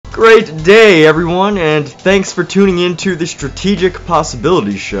Great day, everyone, and thanks for tuning in to the Strategic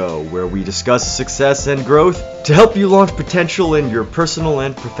Possibilities Show, where we discuss success and growth to help you launch potential in your personal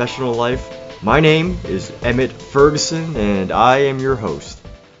and professional life. My name is Emmett Ferguson, and I am your host.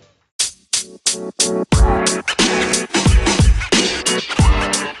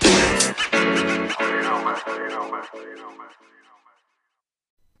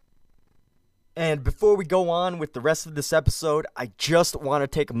 And before we go on with the rest of this episode, I just want to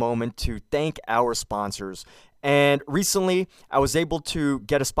take a moment to thank our sponsors. And recently, I was able to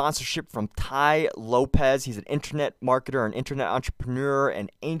get a sponsorship from Ty Lopez. He's an internet marketer, an internet entrepreneur,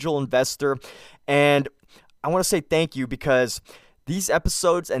 an angel investor. And I want to say thank you because these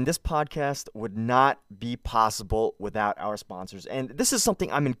episodes and this podcast would not be possible without our sponsors. And this is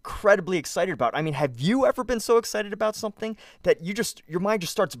something I'm incredibly excited about. I mean, have you ever been so excited about something that your mind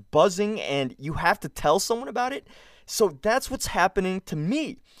just starts buzzing and you have to tell someone about it? So that's what's happening to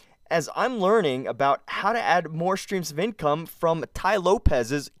me as I'm learning about how to add more streams of income from Ty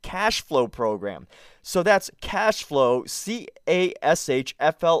Lopez's cash flow program. So that's cash flow,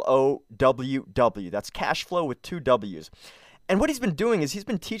 CASHFLOWW. That's cash flow with 2 W's. And what he's been doing is he's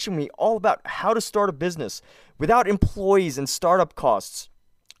been teaching me all about how to start a business without employees and startup costs.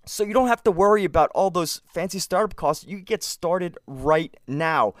 So you don't have to worry about all those fancy startup costs. You can get started right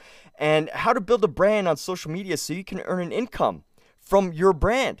now. And how to build a brand on social media so you can earn an income from your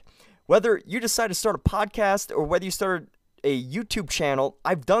brand. Whether you decide to start a podcast or whether you start a YouTube channel,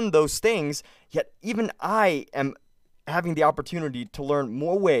 I've done those things, yet even I am having the opportunity to learn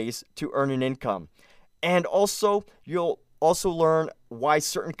more ways to earn an income. And also, you'll also learn why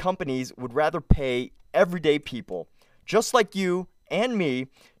certain companies would rather pay everyday people, just like you and me,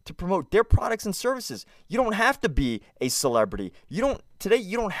 to promote their products and services. You don't have to be a celebrity. You don't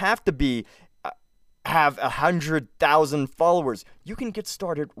have to have 100,000 followers. You can get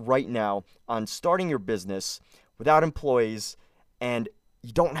started right now on starting your business without employees, and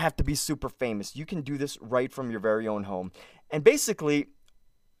you don't have to be super famous. You can do this right from your very own home. And basically,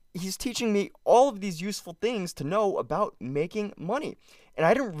 he's teaching me all of these useful things to know about making money. And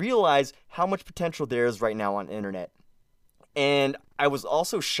I didn't realize how much potential there is right now on the internet. And I was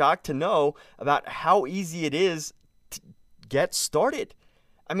also shocked to know about how easy it is to get started.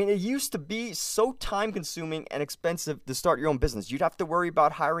 I mean, it used to be so time-consuming and expensive to start your own business. You'd have to worry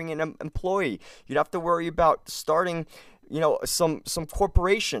about hiring an employee. You'd have to worry about starting, some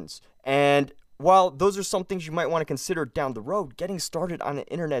corporations. And while those are some things you might want to consider down the road, getting started on the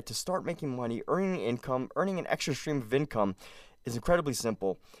internet to start making money, earning income, earning an extra stream of income is incredibly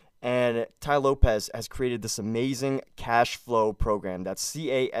simple. And Ty Lopez has created this amazing cash flow program. That's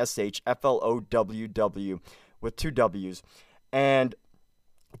CASHFLOWW with 2 W's. And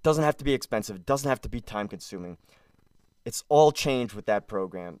it doesn't have to be expensive. It doesn't have to be time consuming. It's all changed with that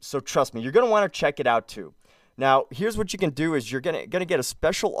program. So trust me, you're going to want to check it out too. Now, here's what you can do is you're going to get a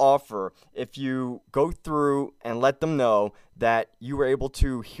special offer if you go through and let them know that you were able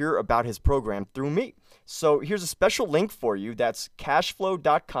to hear about his program through me. So here's a special link for you. That's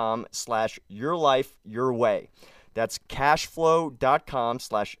cashflow.com/yourlifeyourway. That's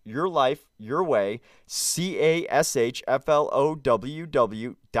cashflow.com/yourlifeyourway,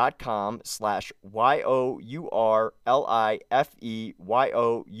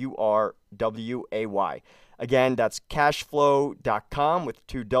 Again, that's cashflow.com with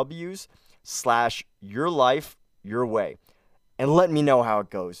 2 W's /yourlifeyourway. And let me know how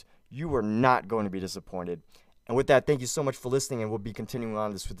it goes. You are not going to be disappointed. And with that, thank you so much for listening, and we'll be continuing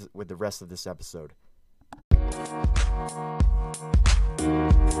on this with the rest of this episode.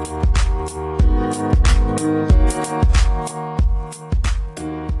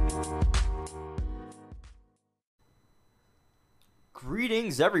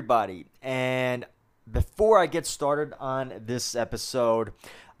 Greetings, everybody, and before I get started on this episode,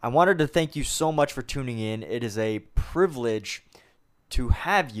 I wanted to thank you so much for tuning in. It is a privilege to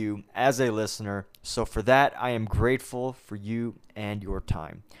have you as a listener, so for that, I am grateful for you and your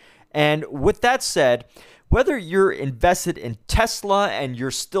time. And with that said, whether you're invested in Tesla and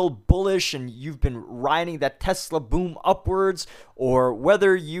you're still bullish and you've been riding that Tesla boom upwards, or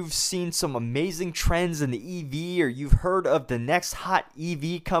whether you've seen some amazing trends in the EV or you've heard of the next hot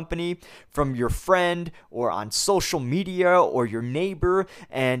EV company from your friend or on social media or your neighbor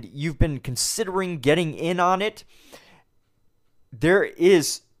and you've been considering getting in on it, there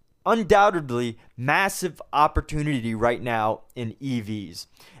is undoubtedly massive opportunity right now in EVs.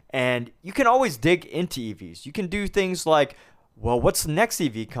 And you can always dig into EVs. You can do things like, well, what's the next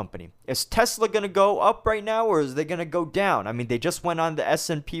EV company? Is Tesla going to go up right now, or is they going to go down? I mean, they just went on the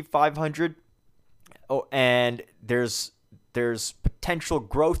S&P 500, and there's there's potential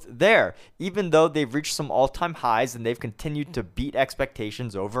growth there, even though they've reached some all-time highs and they've continued to beat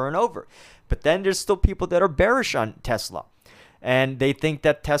expectations over and over. But then there's still people that are bearish on Tesla. And they think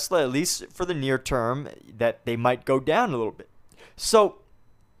that Tesla, at least for the near term, that they might go down a little bit. So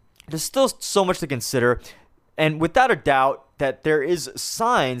there's still so much to consider. And without a doubt that there is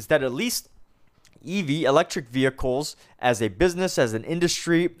signs that at least EV, electric vehicles, as a business, as an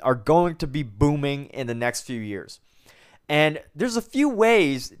industry, are going to be booming in the next few years. And there's a few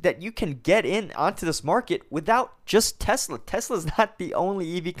ways that you can get in onto this market without just Tesla. Tesla's not the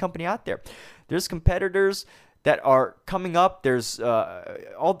only EV company out there. There's competitors that are coming up. There's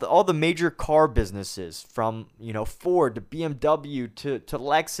all the major car businesses, from Ford to BMW to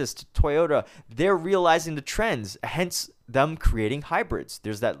Lexus to Toyota. They're realizing the trends, hence them creating hybrids.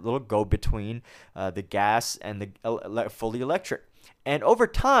 There's that little go between the gas and the fully electric. And over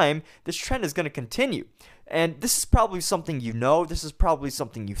time, this trend is going to continue. And this is probably something this is probably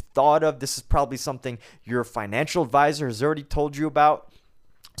something you've thought of. This is probably something your financial advisor has already told you about.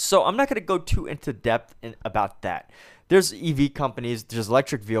 So I'm not going to go too into depth about that. There's EV companies, there's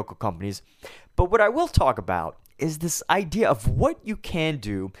electric vehicle companies. But what I will talk about is this idea of what you can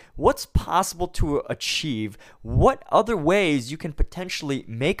do, what's possible to achieve, what other ways you can potentially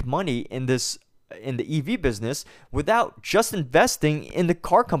make money in the EV business without just investing in the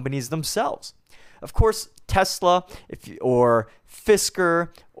car companies themselves. Of course, Tesla, or Fisker,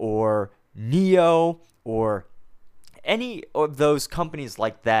 or NIO, or any of those companies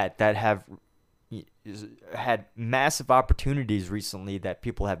like that have had massive opportunities recently that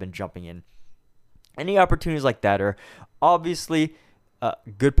people have been jumping in. Any opportunities like that are obviously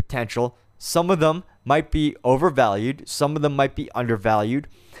good potential. Some of them might be overvalued. Some of them might be undervalued.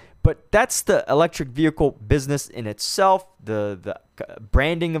 But that's the electric vehicle business in itself, the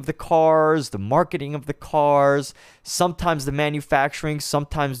branding of the cars, the marketing of the cars, sometimes the manufacturing,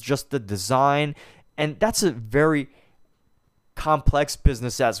 sometimes just the design. And that's a very complex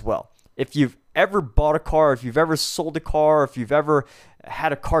business as well. If you've ever bought a car, if you've ever sold a car, if you've ever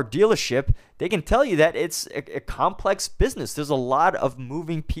had a car dealership, they can tell you that it's a complex business. There's a lot of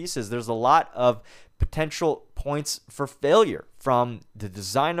moving pieces. There's a lot of potential points for failure, from the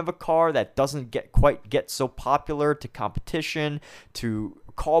design of a car that doesn't quite get so popular, to competition, to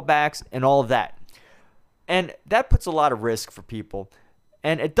callbacks, and all of that. And that puts a lot of risk for people.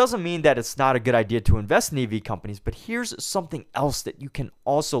 And it doesn't mean that it's not a good idea to invest in EV companies, but here's something else that you can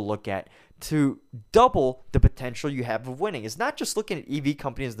also look at to double the potential you have of winning. It's not just looking at EV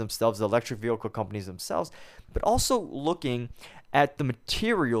companies themselves, the electric vehicle companies themselves, but also looking at the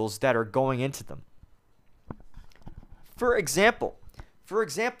materials that are going into them. For example,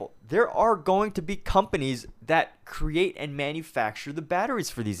 there are going to be companies that create and manufacture the batteries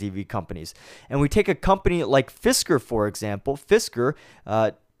for these EV companies. And we take a company like Fisker, for example. Fisker,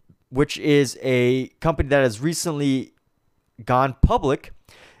 which is a company that has recently gone public,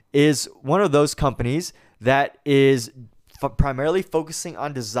 is one of those companies that is primarily focusing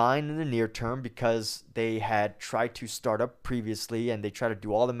on design in the near term, because they had tried to start up previously and they try to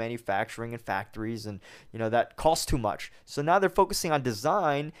do all the manufacturing in factories, and that costs too much. So now they're focusing on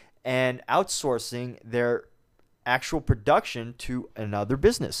design and outsourcing their actual production to another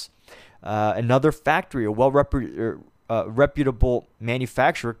business, another factory, a reputable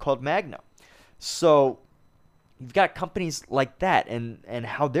manufacturer called Magna. So you've got companies like that and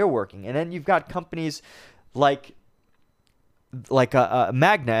how they're working. And then you've got companies like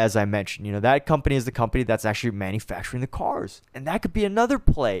Magna, as I mentioned. That company is the company that's actually manufacturing the cars, and that could be another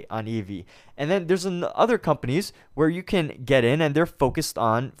play on EV. And then there's other companies where you can get in, and they're focused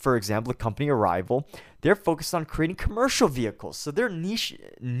on, for example, the company Arrival. They're focused on creating commercial vehicles, so they're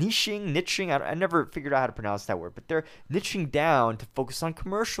niching. I never figured out how to pronounce that word, but they're niching down to focus on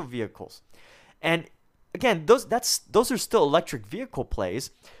commercial vehicles. And again, those are still electric vehicle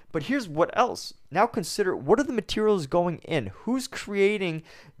plays. But here's what else. Now consider, what are the materials going in? Who's creating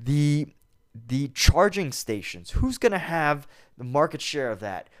the charging stations? Who's going to have the market share of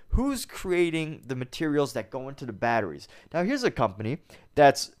that? Who's creating the materials that go into the batteries? Now here's a company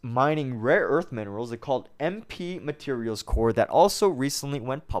that's mining rare earth minerals. They're called MP Materials Corp. that also recently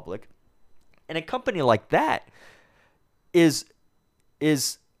went public. And a company like that is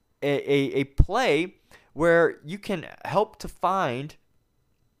a play where you can help to find,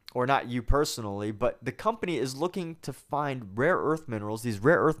 or not you personally, but the company is looking to find rare earth minerals, these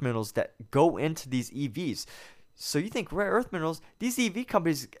rare earth minerals that go into these EVs. So you think rare earth minerals, these EV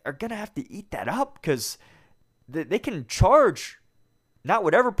companies are going to have to eat that up, because they can charge not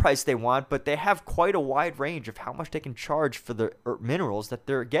whatever price they want, but they have quite a wide range of how much they can charge for the minerals that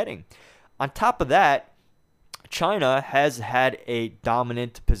they're getting. On top of that, China has had a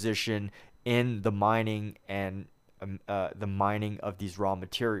dominant position in the mining and the mining of these raw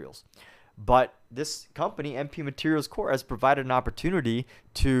materials. But this company, MP Materials Corp., has provided an opportunity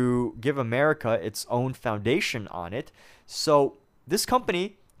to give America its own foundation on it. So this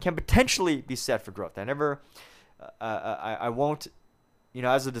company can potentially be set for growth. I won't,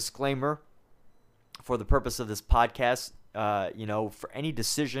 as a disclaimer, for the purpose of this podcast, for any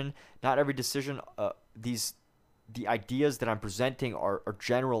decision, not every decision, the ideas that I'm presenting are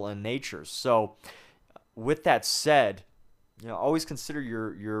general in nature. So with that said, always consider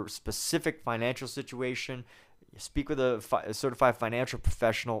your specific financial situation. Speak with a certified financial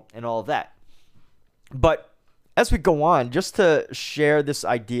professional and all of that. But as we go on, just to share this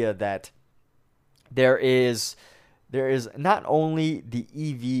idea that there is not only the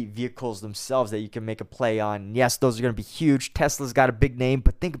EV vehicles themselves that you can make a play on. Yes, those are going to be huge. Tesla's got a big name,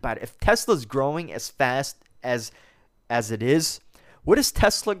 but think about it. If Tesla's growing as fast as it is, what is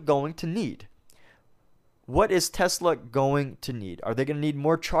Tesla going to need? What is Tesla going to need? Are they going to need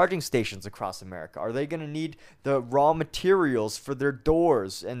more charging stations across America? Are they going to need the raw materials for their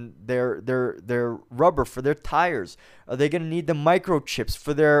doors and their rubber for their tires? Are they going to need the microchips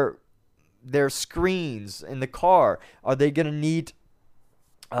for their screens in the car? Are they going to need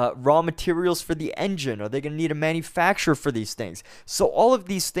raw materials for the engine? Are they going to need a manufacturer for these things? So all of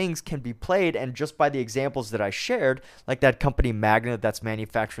these things can be played, and just by the examples that I shared, like that company Magna that's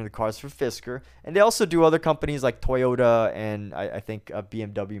manufacturing the cars for Fisker, and they also do other companies like Toyota and I think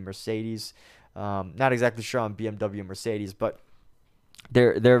BMW, Mercedes. Not exactly sure on BMW and Mercedes, but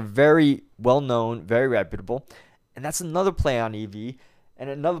they're very well known, very reputable, and that's another play on EV. And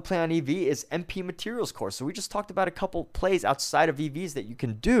another play on EV is MP Materials Corp. So we just talked about a couple plays outside of EVs that you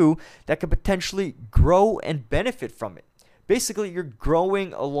can do that could potentially grow and benefit from it. Basically, you're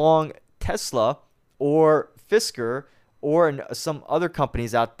growing along Tesla or Fisker or some other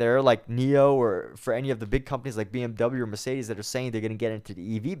companies out there like NIO, or for any of the big companies like BMW or Mercedes that are saying they're going to get into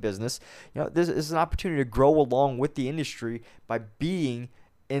the EV business. There's an opportunity to grow along with the industry by being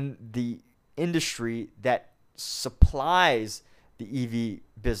in the industry that supplies the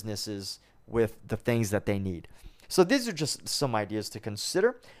EV businesses with the things that they need. So these are just some ideas to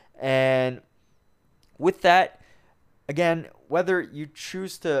consider. And with that, again, whether you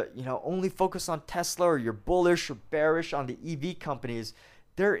choose to, only focus on Tesla, or you're bullish or bearish on the EV companies,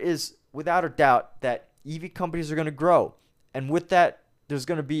 there is without a doubt that EV companies are going to grow. And with that, there's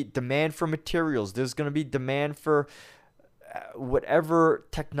going to be demand for materials. There's going to be demand for whatever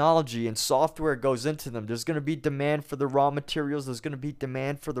technology and software goes into them. There's going to be demand for the raw materials. There's going to be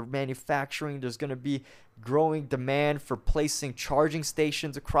demand for the manufacturing. There's going to be growing demand for placing charging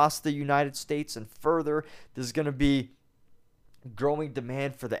stations across the United States and further. There's going to be growing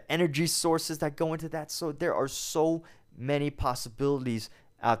demand for the energy sources that go into that. So there are so many possibilities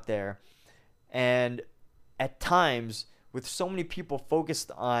out there. And at times, with so many people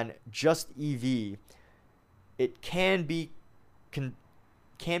focused on just EV, it can be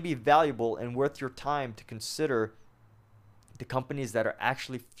valuable and worth your time to consider the companies that are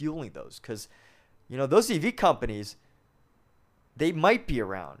actually fueling those. Because, those EV companies, they might be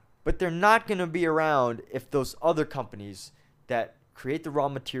around, but they're not going to be around if those other companies that create the raw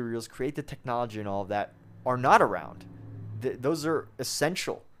materials, create the technology and all of that are not around. Those are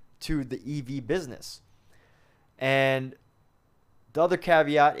essential to the EV business. And the other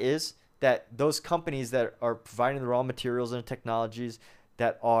caveat is that those companies that are providing the raw materials and technologies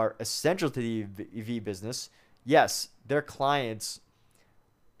that are essential to the EV business, yes, their clients,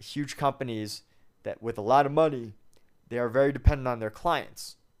 huge companies that with a lot of money, they are very dependent on their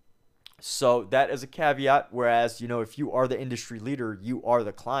clients. So that is a caveat. Whereas, if you are the industry leader, you are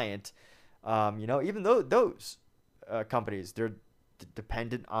the client. Even though those companies, they're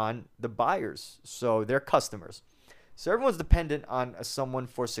dependent on the buyers, so they're customers. So everyone's dependent on someone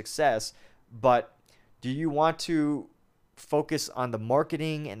for success, but do you want to focus on the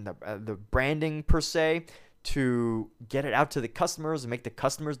marketing and the branding per se to get it out to the customers and make the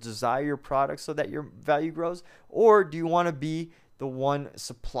customers desire your product so that your value grows? Or do you want to be the one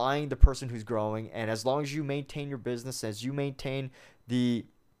supplying the person who's growing, and as long as you maintain your business, as you maintain the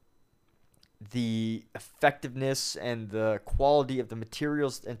effectiveness and the quality of the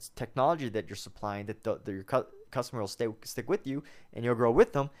materials and technology that you're supplying, that your customer will stick with you and you'll grow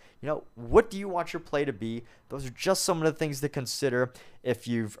with them. What do you want your play to be? Those are just some of the things to consider. If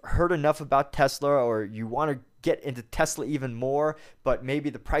you've heard enough about Tesla, or you want to get into Tesla even more, but maybe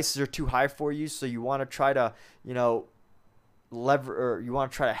the prices are too high for you, so you want to try to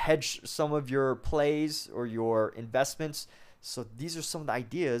hedge some of your plays or your investments. So these are some of the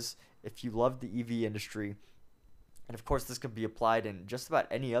ideas. If you love the EV industry, And of course, this could be applied in just about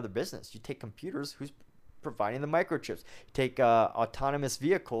any other business. You take computers, who's providing the microchips? You take autonomous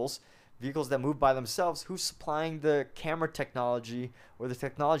vehicles that move by themselves, who's supplying the camera technology or the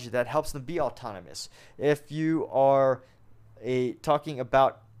technology that helps them be autonomous? If you are talking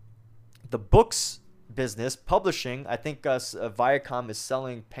about the books business, publishing, I think Viacom is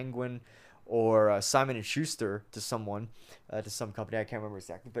selling Penguin or Simon and Schuster to someone, to some company. I can't remember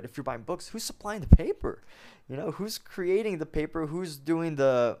exactly. But if you're buying books, who's supplying the paper? Who's creating the paper? Who's doing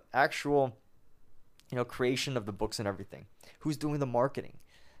the actual, creation of the books and everything? Who's doing the marketing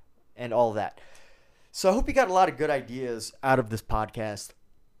and all that? So I hope you got a lot of good ideas out of this podcast.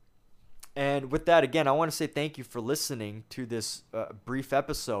 And with that, again, I want to say thank you for listening to this brief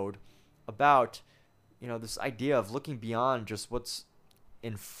episode about, this idea of looking beyond just what's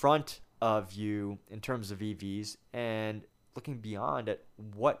in front of you in terms of EVs and looking beyond at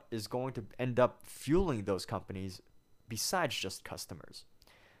what is going to end up fueling those companies besides just customers.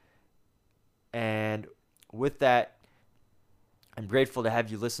 And with that, I'm grateful to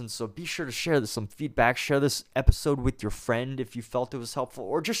have you listen. So be sure to share some feedback. Share this episode with your friend if you felt it was helpful,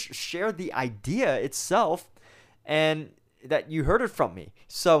 or just share the idea itself and that you heard it from me.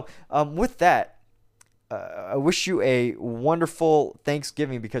 So with that, I wish you a wonderful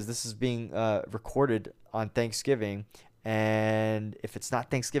Thanksgiving, because this is being recorded on Thanksgiving. And if it's not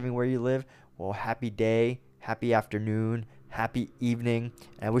Thanksgiving where you live, well, happy day, happy afternoon, happy evening.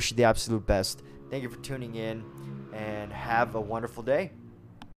 And I wish you the absolute best. Thank you for tuning in, and have a wonderful day.